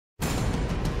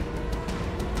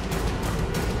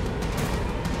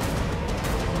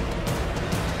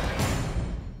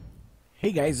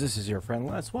Hey guys, this is your friend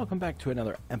Les. Welcome back to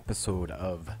another episode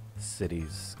of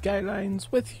Cities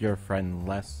Skylines with your friend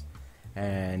Les.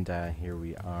 And here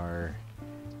we are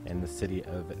in the city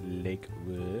of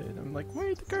Lakewood. I'm like, why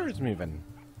are the cars moving?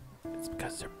 It's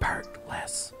because they're parked,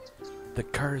 Les. The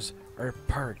cars are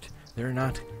parked. They're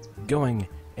not going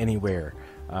anywhere.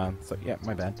 So yeah,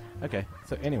 my bad. Okay,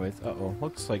 so anyways,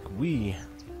 looks like we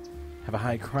have a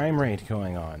high crime rate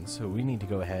going on. So we need to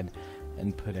go ahead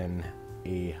and put in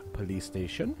a police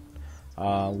station.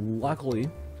 Luckily,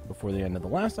 before the end of the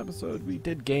last episode, we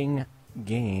did gain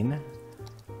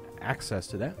access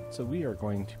to that, so we are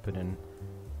going to put in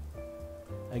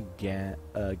a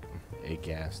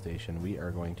gas station. We are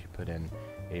going to put in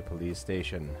a police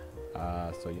station.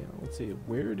 So yeah, let's see,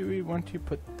 where do we want to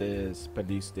put this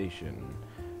police station?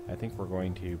 I think we're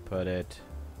going to put it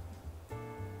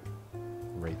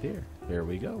right there. There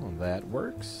we go. That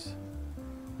works.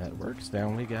 That works. Now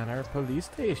we got our police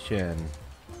station.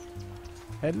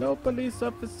 Hello, police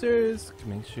officers.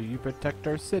 Make sure you protect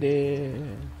our city.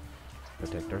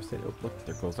 Protect our city. Oh, look,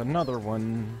 there goes another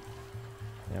one.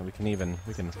 Yeah, we can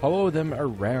follow them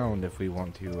around if we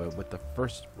want to with the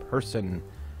first person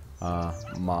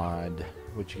mod,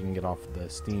 which you can get off the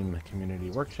Steam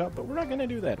Community Workshop. But we're not gonna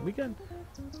do that. We got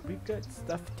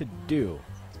stuff to do.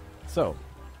 So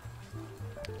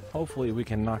hopefully we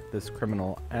can knock this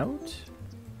criminal out.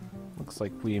 Looks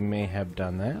like we may have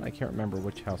done that. I can't remember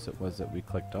which house it was that we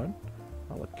clicked on.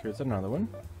 Oh, look, here's another one.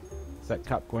 Is that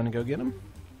cop going to go get him?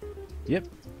 Yep.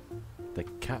 The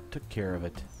cop took care of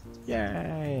it.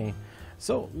 Yay!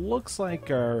 So, looks like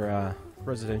our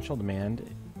residential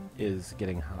demand is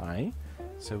getting high.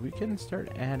 So we can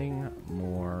start adding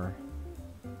more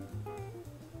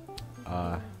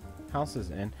houses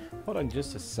in. Hold on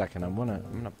just a second. I'm gonna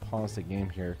pause the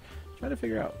game here. Try to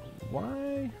figure out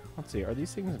why. Let's see, are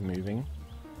these things moving?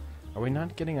 Are we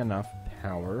not getting enough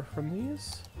power from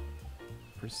these?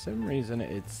 For some reason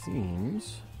it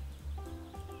seems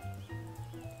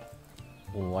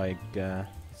like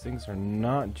things are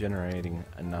not generating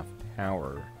enough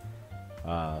power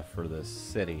for this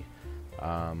city.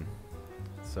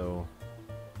 So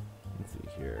let's see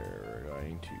here, we're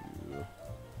going to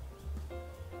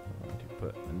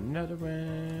put another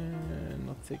one.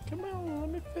 Let's see, come on,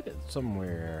 let me fit it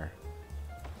somewhere.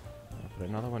 I'll put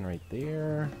another one right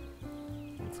there.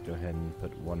 Let's go ahead and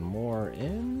put one more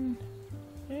in.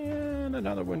 And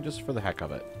another one just for the heck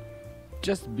of it.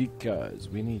 Just because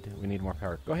we need more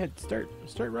power. Go ahead, start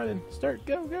running. Start,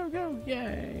 go, go, go.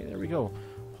 Yay, there we go.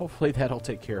 Hopefully that'll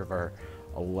take care of our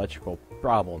electrical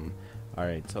problem.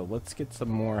 Alright, so let's get some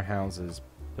more houses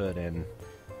put in.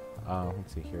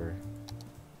 Let's see here.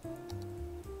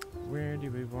 Where do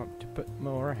we want to put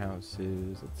more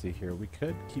houses? Let's see here. We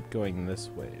could keep going this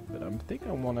way, but I think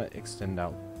I want to extend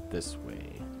out this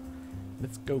way.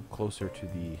 Let's go closer to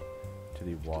the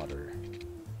water.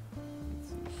 Let's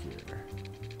see here.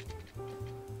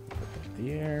 Put that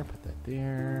there. Put that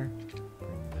there.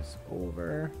 Bring this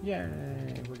over.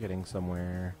 Yay! We're getting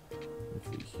somewhere. Let's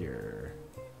see here.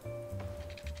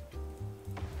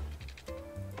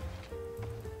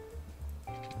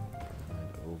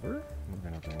 Over. We're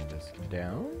gonna bring this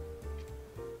down.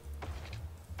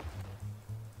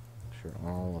 Make sure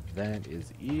all of that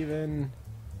is even.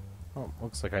 Oh,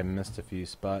 looks like I missed a few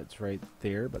spots right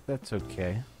there, but that's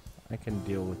okay. I can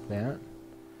deal with that.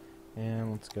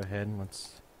 And let's go ahead and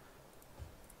let's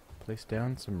place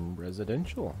down some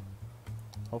residential.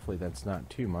 Hopefully that's not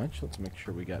too much. Let's make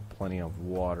sure we got plenty of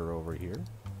water over here.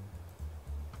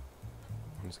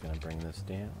 I'm just gonna bring this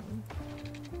down.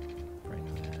 Bring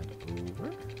that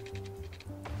over.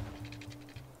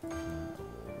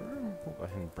 We'll go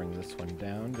ahead and bring this one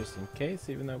down just in case,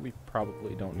 even though we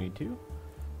probably don't need to.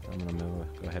 I'm going to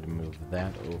go ahead and move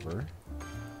that over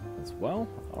as well.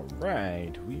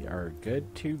 Alright, we are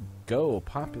good to go.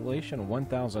 Population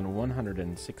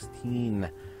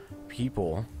 1,116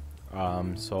 people.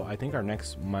 So I think our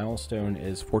next milestone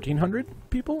is 1,400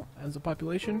 people as a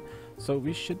population. So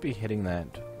we should be hitting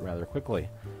that rather quickly.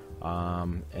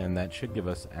 And that should give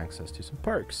us access to some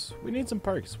parks. We need some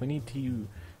parks. We need to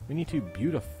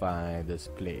beautify this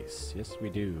place. Yes,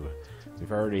 we do.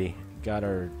 We've already got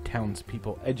our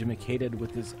townspeople educated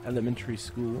with this elementary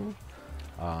school.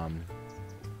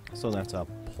 So that's a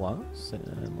plus.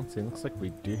 And let's see, looks like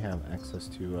we do have access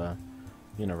to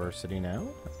university now.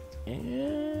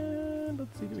 And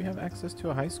let's see, do we have access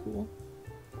to a high school?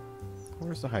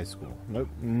 Where's the high school? Nope,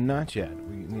 not yet.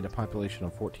 We need a population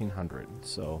of 1,400,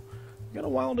 so we got a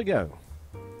while to go,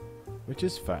 which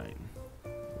is fine.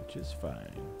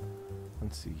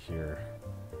 Let's see here.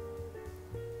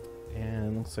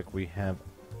 And looks like we have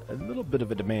a little bit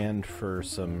of a demand for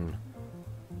some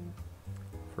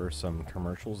for some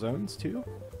commercial zones too,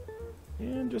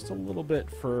 and just a little bit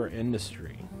for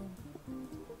industry.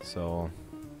 So,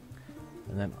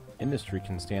 and then industry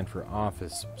can stand for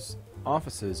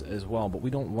offices as well, but we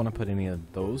don't want to put any of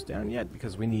those down yet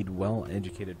because we need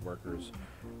well-educated workers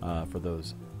for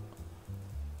those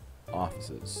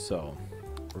offices. So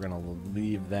we're gonna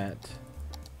leave that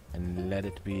and let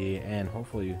it be, and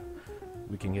hopefully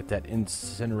we can get that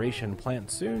incineration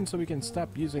plant soon so we can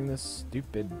stop using this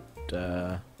stupid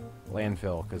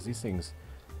landfill, because these things,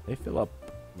 they fill up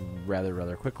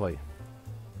rather quickly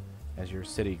as your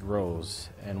city grows,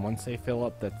 and once they fill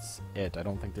up, that's it. I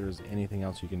don't think there's anything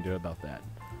else you can do about that.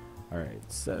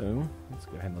 Alright, so let's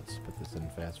go ahead and let's put this in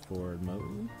fast forward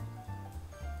mode,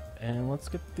 and let's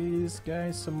get these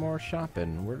guys some more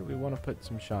shopping. Where do we want to put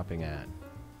some shopping at?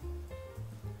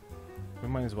 We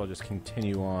might as well just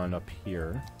continue on up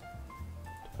here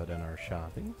to put in our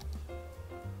shopping.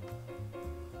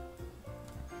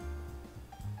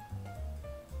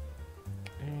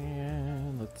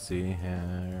 And let's see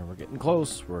here. We're getting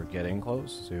close. We're getting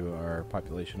close to our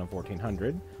population of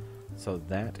 1,400. So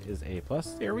that is a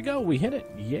plus. There we go. We hit it.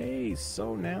 Yay.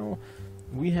 So now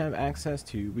we have access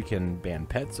to, we can ban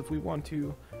pets if we want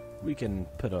to. We can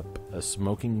put up a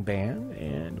smoking ban,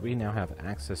 and we now have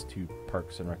access to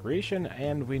parks and recreation,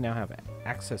 and we now have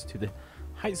access to the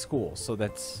high school. So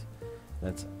that's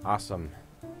awesome.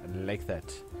 I like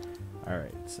that. All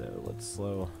right, so let's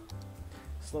slow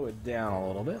it down a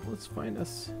little bit. Let's find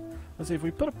us. Let's see if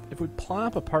we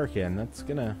plop a park in. That's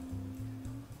gonna.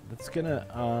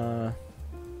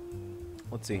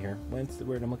 Let's see here. What's the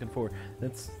word I'm looking for?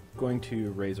 That's going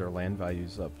to raise our land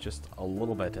values up just a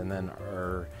little bit, and then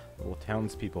our little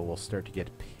townspeople will start to get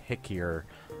pickier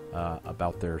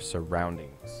about their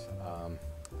surroundings.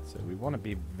 So we want to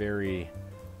be very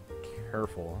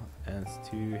careful as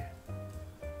to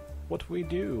what we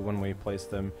do when we place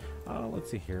them.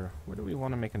 Let's see here. Where do we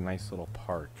want to make a nice little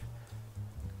park?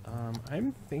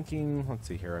 I'm thinking, let's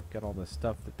see here. I've got all this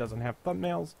stuff that doesn't have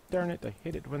thumbnails. Darn it, I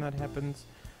hate it when that happens.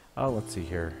 Let's see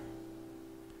here.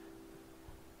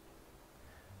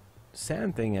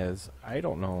 Sad thing is, I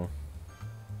don't know.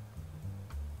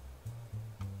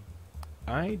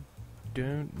 I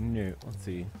don't know. Let's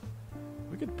see.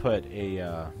 We could put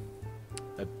a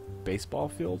baseball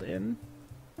field in.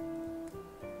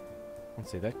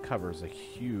 Let's see. That covers a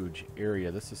huge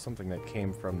area. This is something that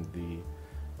came from the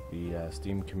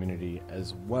Steam community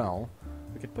as well.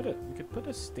 We could put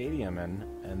a stadium in,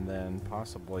 and then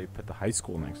possibly put the high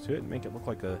school next to it and make it look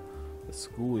like a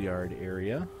schoolyard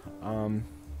area.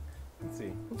 Let's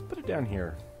see. Let's put it down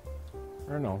here.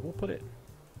 Or no, we'll put it.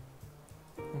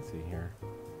 Let's see here.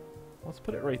 Let's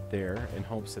put it right there in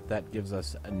hopes that that gives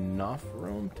us enough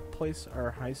room to place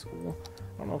our high school.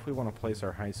 I don't know if we want to place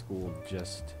our high school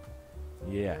just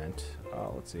yet.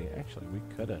 Let's see. Actually, we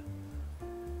could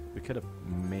have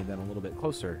made that a little bit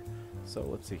closer. So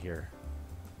let's see here.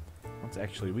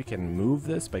 We can move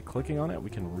this by clicking on it.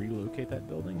 We can relocate that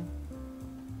building.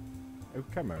 Oh,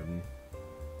 come on.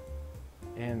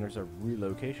 And there's a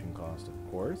relocation cost,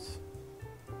 of course.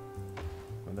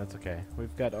 But that's okay.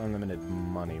 We've got unlimited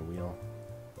money. We'll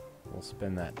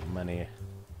spend that money.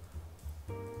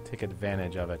 Take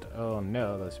advantage of it. Oh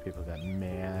no, those people got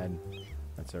mad.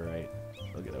 That's alright.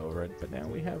 We'll get over it. But now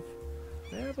we have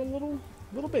a little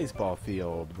baseball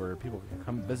field where people can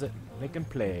come visit, they can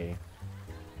play.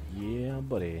 Yeah,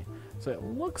 buddy. So it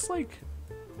looks like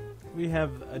we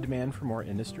have a demand for more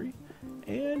industry.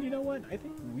 And you know what? I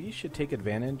think we should take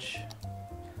advantage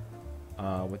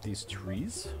with these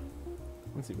trees.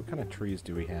 Let's see, what kind of trees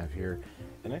do we have here?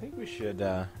 And I think we should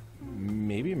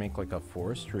maybe make like a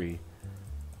forestry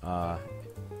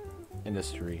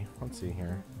industry. Let's see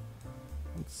here.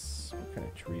 What kind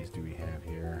of trees do we have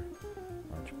here?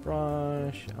 Large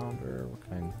brush, elder. What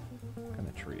kind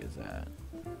of tree is that?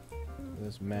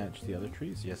 Does this match the other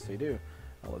trees? Yes, they do.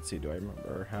 Let's see. Do I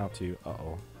remember how to?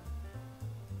 Uh-oh.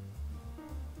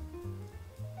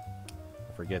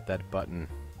 Forget that button.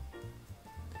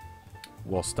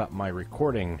 Will stop my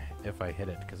recording if I hit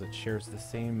it because it shares the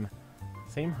same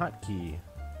hotkey.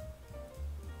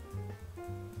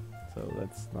 So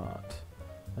that's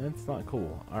not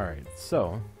cool. All right,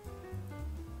 so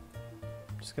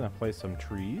I'm just gonna place some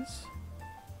trees,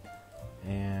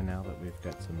 and now that we've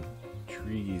got some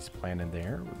trees planted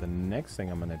there, the next thing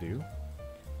I'm gonna do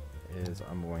is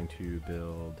I'm going to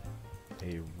build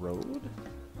a road.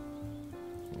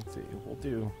 Let's see, we'll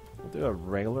do a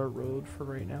regular road for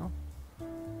right now.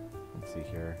 Let's see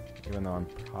here, even though I'm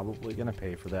probably gonna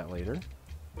pay for that later.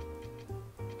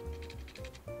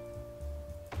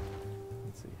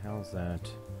 Let's see, how's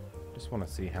that? Just want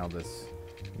to see how this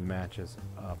matches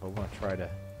up. I want to try to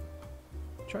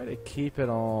try to keep it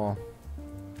all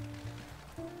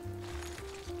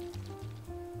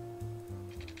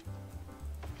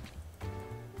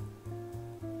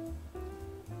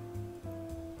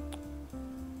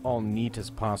neat as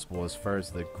possible as far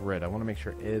as the grid. I want to make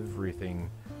sure everything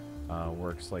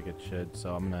works like it should.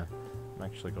 So I'm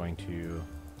actually going to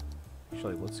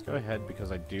let's go ahead,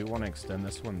 because I do want to extend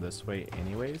this one this way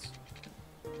anyways.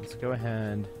 Let's go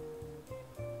ahead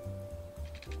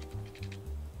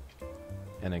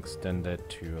and extend it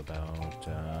to about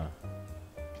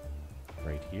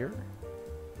right here,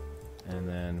 and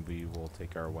then we will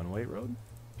take our one-way road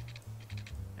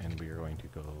and we are going to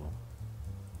go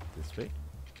this way,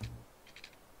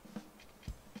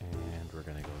 and we're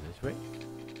going to go this way,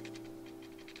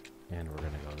 and we're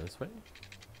going to go this way,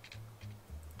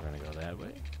 we're going to go that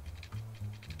way,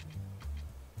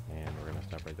 and we're going to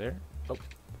stop right there. Oh,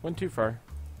 went too far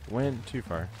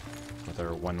with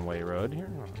our one-way road here.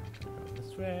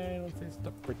 This way, let's say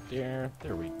stop right there.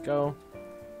 There we go.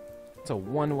 It's a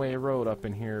one-way road up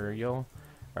in here, yo.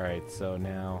 Alright, so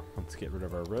now let's get rid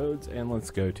of our roads and let's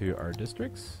go to our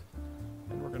districts.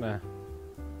 And we're gonna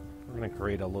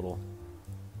create a little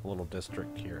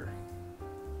district here.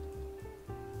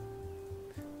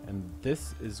 And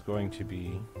this is going to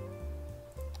be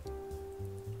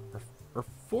our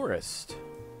forest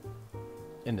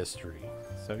industry.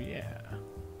 So yeah.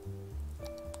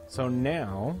 So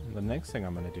now, the next thing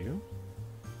I'm going to do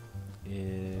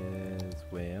is,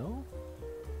 well,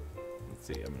 let's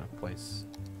see, I'm going to place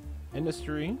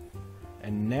industry,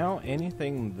 and now any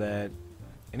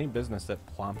business that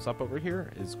plops up over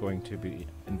here is going to be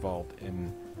involved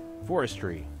in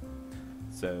forestry.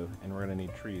 So, and we're going to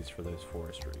need trees for those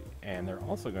forestry, and they're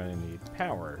also going to need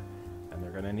power, and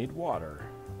they're going to need water.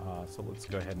 So let's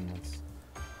go ahead and let's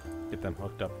get them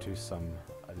hooked up to some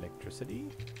electricity.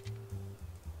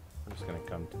 I'm just going to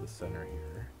come to the center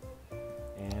here,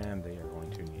 and they are going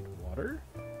to need water.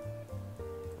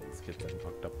 Let's get them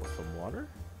hooked up with some water.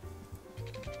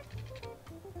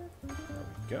 There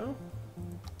we go.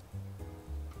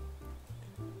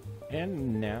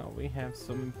 And now we have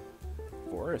some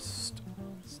forest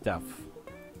stuff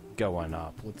going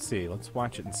up. Let's see. Let's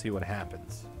watch it and see what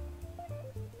happens.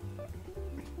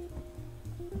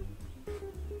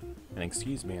 And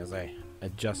excuse me as I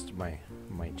adjust my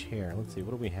chair. Let's see, what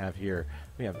do we have here?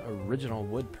 We have original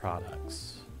wood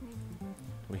products.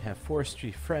 We have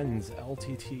Forestry Friends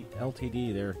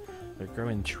Ltd. They're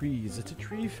growing trees. It's a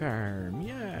tree farm.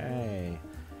 Yay!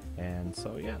 And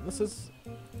so yeah, this is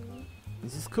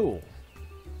cool.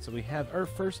 So we have our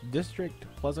first district,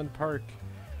 Pleasant Park,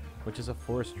 which is a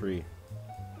forestry.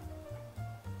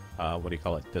 What do you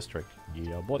call it? District.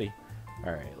 Yeah, buddy.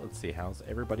 All right, let's see. How's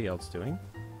everybody else doing?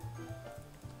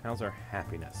 How's our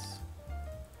happiness?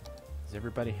 Is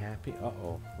everybody happy?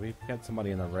 Uh-oh. We've got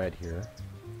somebody in the red here.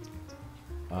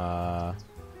 I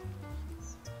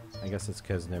guess it's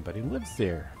because nobody lives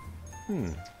there.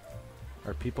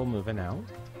 Are people moving out?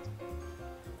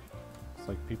 Looks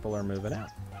like people are moving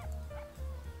out.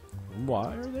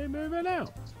 Why are they moving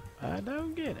out? I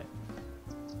don't get it.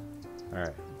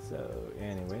 Alright, so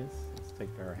anyways, let's take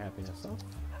our happiness off.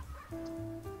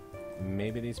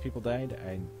 Maybe these people died.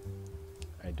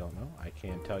 I don't know. I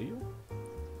can't tell you.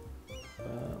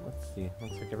 Let's see.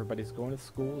 Looks like everybody's going to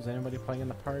school. Is anybody playing in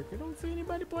the park? I don't see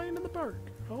anybody playing in the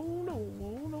park. Oh no,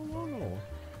 oh no, oh no.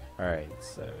 Alright,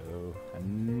 so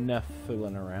enough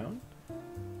fooling around.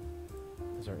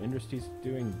 Is our industry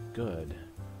doing good?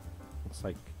 Looks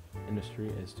like industry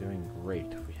is doing great.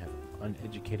 We have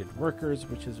uneducated workers,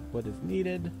 which is what is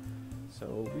needed.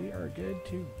 So we are good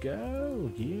to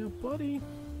go. Yeah, buddy.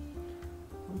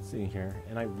 Let's see here.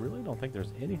 And I really don't think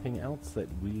there's anything else that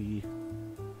we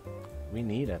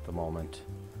need at the moment.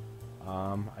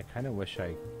 I kind of wish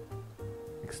I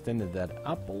extended that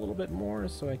up a little bit more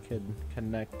so I could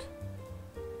connect,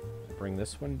 bring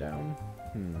this one down.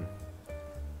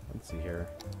 Let's see here.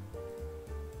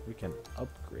 We can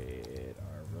upgrade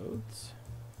our roads.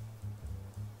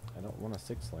 I don't want a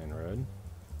 6-lane road.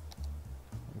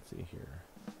 Let's see here.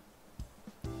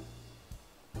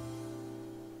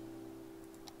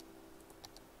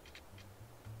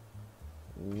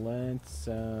 Let's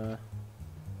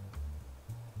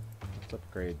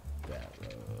upgrade that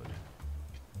road.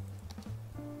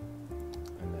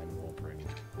 And then we'll bring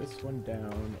this one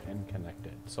down and connect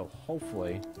it. So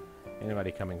hopefully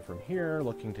anybody coming from here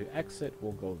looking to exit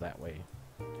will go that way.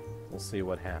 We'll see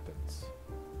what happens.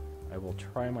 I will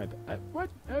try my what?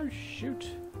 Oh shoot!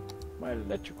 My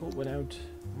electrical went out.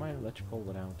 My electrical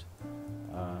went out.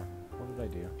 What did I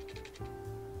do?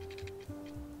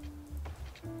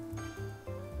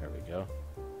 There we go.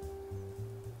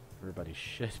 Everybody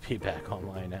should be back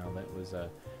online now. That was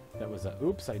a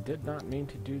oops, I did not mean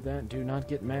to do that. Do not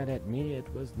get mad at me.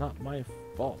 It was not my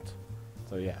fault.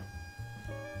 So yeah.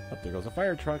 Oh, there goes a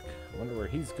fire truck. I wonder where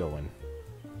he's going.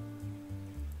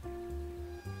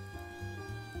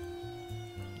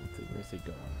 Let's see, where's he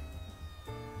going?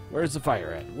 Where's the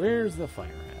fire at? Where's the fire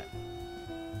at?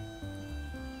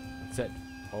 It's at,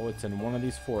 oh, it's in one of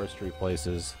these forestry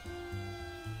places.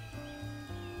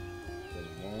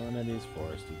 One of these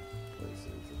foresty places.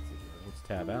 Let's see here. Let's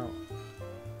tab out,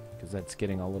 because that's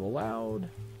getting a little loud.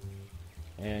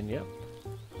 And yep,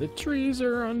 the trees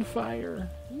are on fire.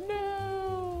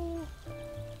 No!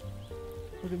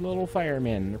 Look at the little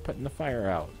firemen. They're putting the fire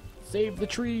out. Save the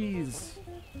trees!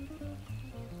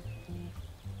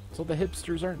 So the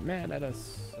hipsters aren't mad at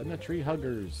us, and the tree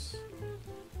huggers.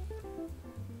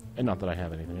 And not that I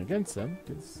have anything against them,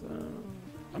 because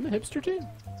I'm a hipster too.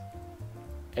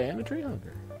 And a tree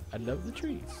hugger. I love the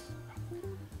trees.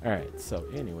 Alright, so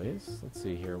anyways, let's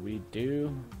see here. We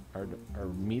do our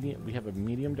medium, we have a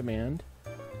medium demand.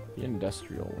 The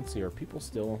industrial. Let's see, are people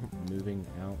still moving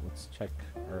out? Let's check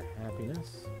our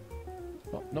happiness.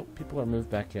 Well, nope, people are moved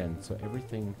back in, so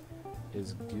everything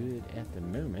is good at the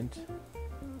moment.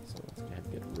 So let's go ahead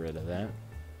and get rid of that.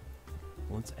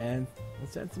 Let's add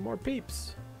some more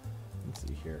peeps. Let's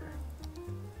see here.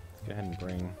 Let's go ahead and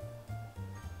bring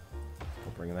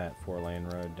that 4-lane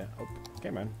road down. Oh,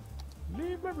 come on.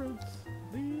 Leave my roads.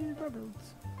 Leave my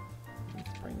roads.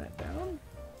 Let's bring that down.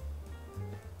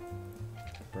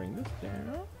 Bring this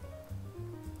down.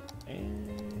 And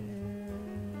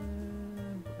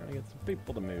we're gonna get some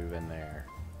people to move in there.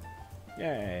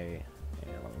 Yay.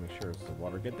 And let me make sure, is the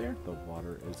water good there? The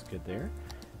water is good there.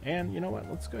 And you know what?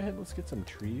 Let's go ahead, let's get some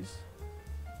trees.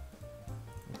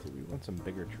 Let's see, we want some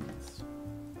bigger trees.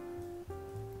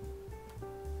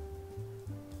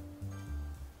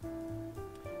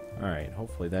 Alright,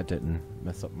 hopefully that didn't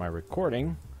mess up my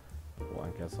recording. Well,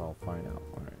 I guess I'll find out.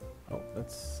 Alright. Oh,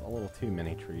 that's a little too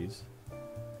many trees.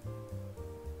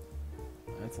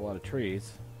 That's a lot of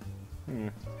trees.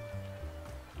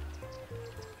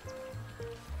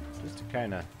 Just to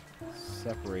kind of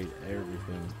separate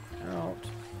everything out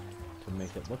to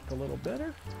make it look a little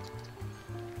better.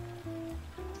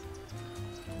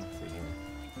 Let's see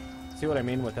here. See what I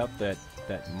mean? Without that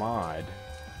mod.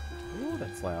 Ooh,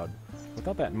 that's loud.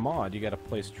 Without that mod, you gotta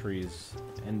place trees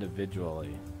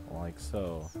individually, like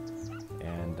so.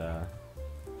 And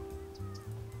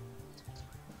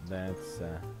that's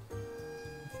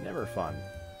it's never fun.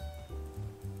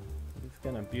 It's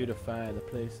gonna beautify the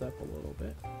place up a little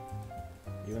bit.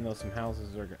 Even though some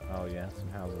houses are, oh yeah, some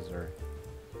houses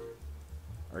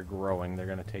are growing. They're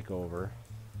gonna take over.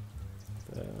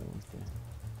 So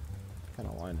kind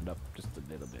of line it up just a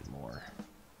little bit more.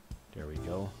 There we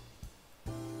go.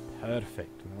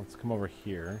 Perfect. Now let's come over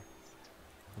here.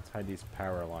 Let's hide these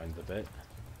power lines a bit.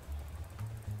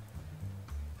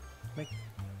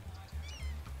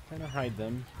 Kind of hide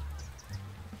them,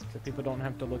 so people don't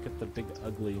have to look at the big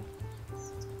ugly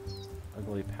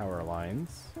power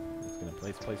lines. It's gonna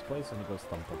place, and it goes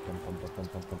thump, thump, thump, thump, thump,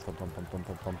 thump, thump, thump, thump, thump, thump,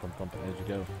 thump, thump, thump, thump, as you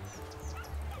go.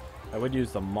 I would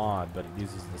use the mod, but it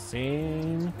uses the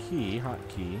same key,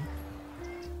 hotkey,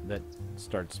 that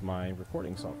starts my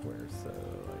recording software. So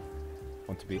I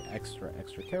want to be extra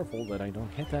careful that I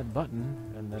don't hit that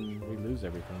button and then we lose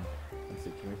everything. Let's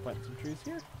see, can we plant some trees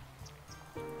here?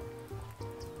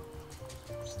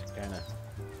 Just to kind of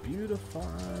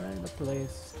beautify the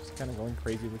place. Just kind of going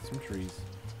crazy with some trees.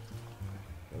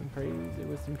 Going crazy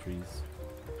with some trees.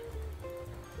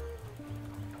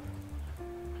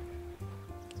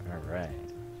 Alright.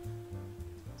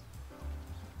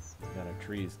 We got our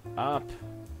trees up.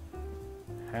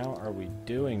 How are we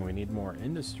doing? We need more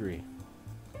industry.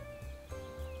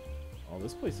 Oh,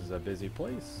 this place is a busy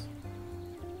place.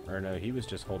 Or no, he was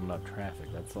just holding up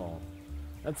traffic, that's all.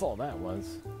 That's all that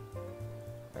was.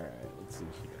 Alright, let's see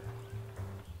here.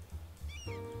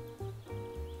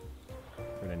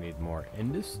 We're gonna need more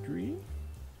industry.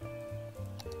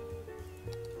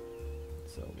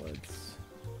 So let's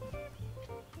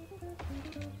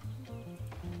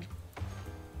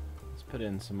put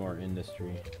in some more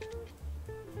industry.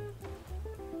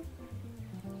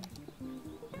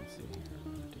 Let's see here.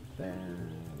 Take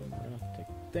that.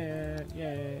 Take that.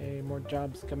 Yay! More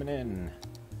jobs coming in.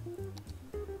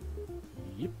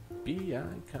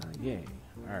 Yippee-ki-yay.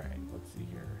 Alright, let's see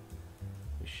here.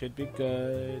 We should be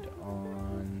good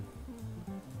on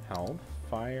health,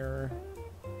 fire.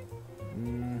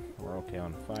 We're okay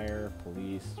on fire,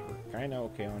 police. We're kind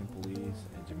of okay on police.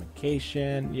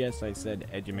 Education. Yes, I said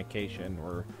education.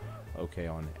 We're okay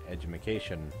on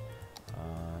education.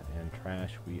 And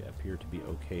trash, we appear to be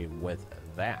okay with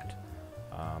that.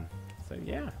 So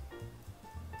yeah.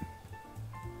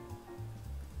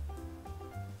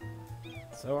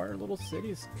 So our little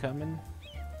city's coming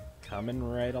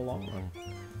right along.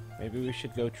 Maybe we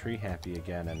should go tree happy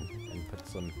again and put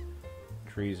some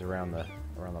trees around the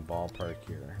ballpark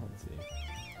here. Let's see.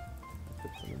 Let's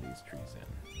put some of these trees in.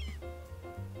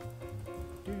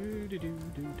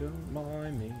 Don't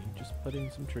mind me, just putting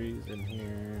some trees in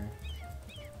here,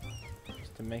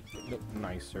 just to make it look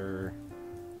nicer.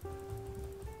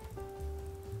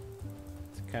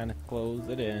 Let's kind of close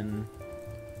it in,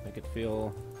 make it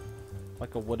feel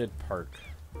like a wooded park.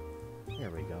 Here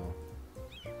we go.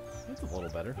 That's a little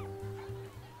better.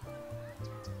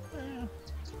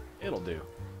 It'll do.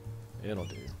 It'll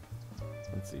do.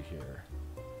 Let's see here.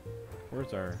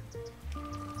 Where's our...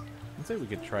 I'd say we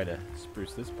could try to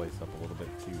spruce this place up a little bit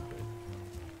too, but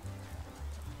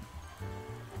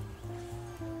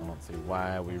I don't see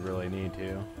why we really need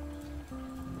to.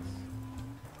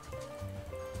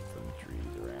 Some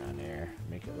trees around there,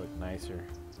 make it look nicer.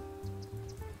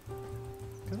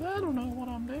 Cause I don't know what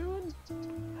I'm doing.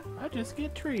 I just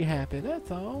get tree happy,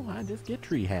 that's all. I just get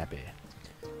tree happy.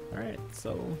 Alright,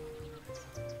 so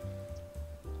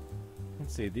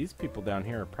let's see, these people down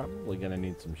here are probably gonna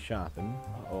need some shopping.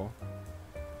 Uh-oh.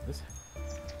 This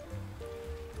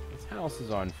house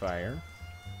is on fire.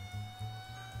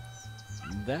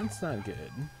 That's not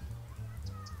good.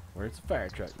 Where's the fire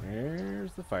truck?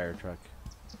 There's the fire truck.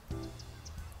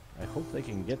 I hope they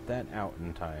can get that out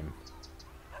in time.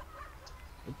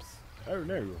 Oops. Oh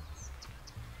no.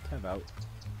 Tab out.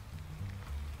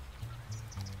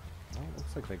 Well, it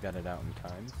looks like they got it out in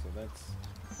time, so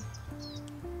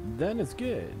that is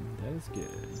good. That is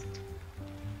good.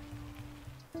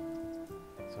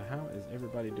 So how is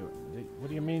everybody doing? What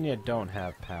do you mean you don't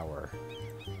have power?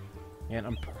 And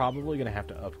I'm probably going to have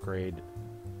to upgrade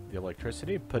the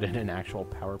electricity, put in an actual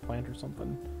power plant or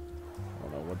something. I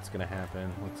don't know what's going to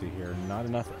happen. Let's see here. Not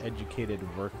enough educated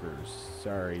workers.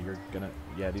 Sorry, you're going to...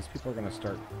 Yeah, these people are going to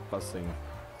start fussing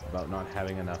about not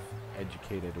having enough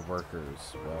educated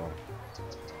workers. Well,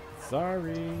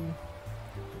 sorry.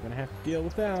 We're going to have to deal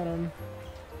without them.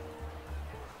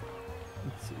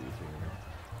 Let's see here.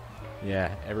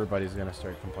 Yeah, everybody's gonna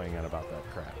start complaining about that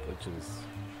crap, which is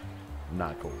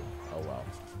not cool. Oh well.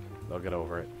 They'll get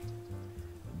over it.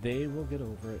 They will get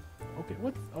over it. Okay,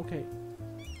 what's... Okay.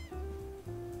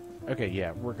 Okay,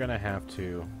 yeah, we're gonna have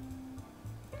to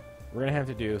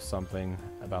do something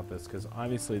about this, because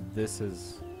obviously this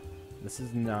is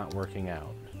not working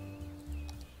out.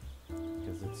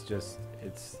 Because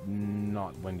it's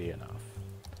not windy enough.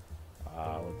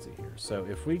 Let's see here. So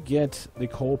if we get the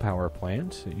coal power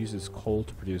plant, it uses coal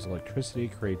to produce electricity,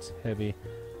 creates heavy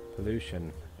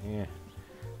pollution. I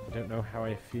don't know how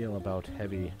I feel about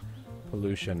heavy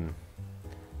pollution,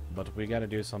 but we got to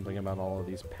do something about all of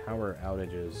these power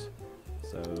outages.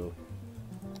 So,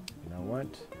 you know what?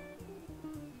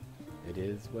 It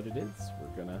is what it is.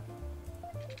 We're gonna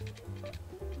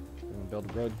build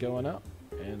a road going up,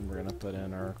 and we're gonna put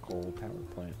in our coal power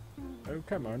plant. Oh,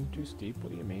 come on, too steep.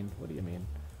 What do you mean? What do you mean?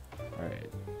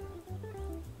 Alright.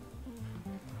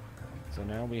 So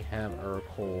now we have our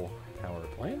coal power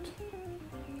plant.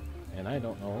 And I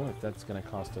don't know if that's going to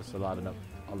cost us a lot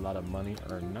of money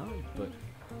or not, but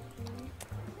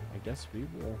I guess we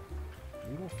will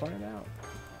find out.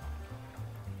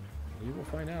 We will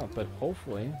find out, but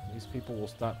hopefully these people will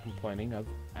stop complaining of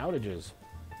outages.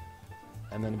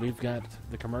 And then we've got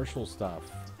the commercial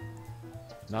stuff.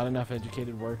 Not enough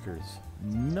educated workers.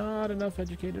 Not enough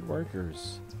educated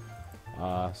workers.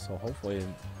 So hopefully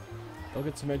they'll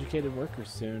get some educated workers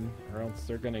soon, or else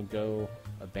they're gonna go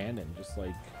abandoned, just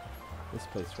like this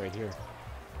place right here.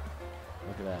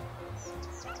 Look at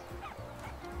that.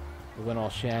 It went all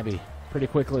shabby pretty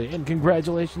quickly. And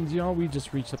congratulations, y'all, we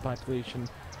just reached a population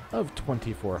of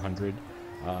 2,400.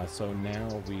 So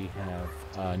now we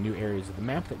have new areas of the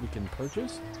map that we can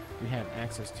purchase. We have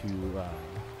access to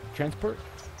transport,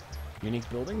 unique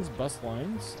buildings, bus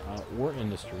lines, or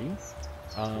industry.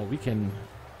 We can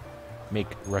make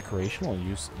recreational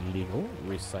use legal,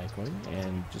 recycling,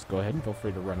 and just go ahead and feel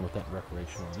free to run with that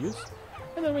recreational use.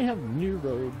 And then we have new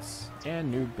roads and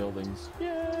new buildings.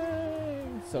 Yay!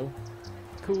 So,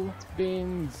 cool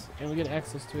beans. And we get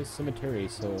access to a cemetery.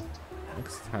 So,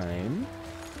 next time,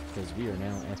 because we are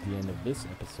now at the end of this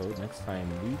episode, next time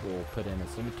we will put in a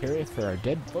cemetery for our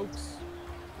dead folks.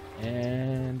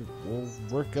 And we'll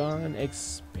work on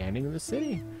expanding the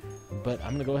city. But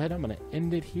I'm going to go ahead, I'm going to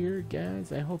end it here,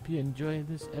 guys. I hope you enjoyed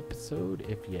this episode.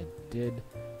 If you did,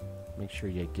 make sure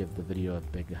you give the video a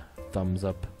big thumbs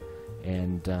up.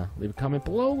 And leave a comment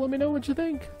below. Let me know what you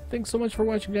think. Thanks so much for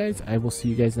watching, guys. I will see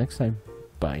you guys next time.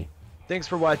 Bye. Thanks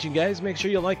for watching, guys. Make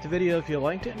sure you like the video if you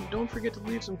liked it. And don't forget to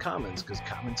leave some comments, because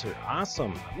comments are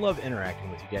awesome. I love interacting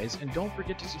with you guys. And don't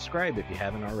forget to subscribe if you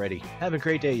haven't already. Have a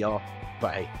great day, y'all.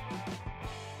 Bye.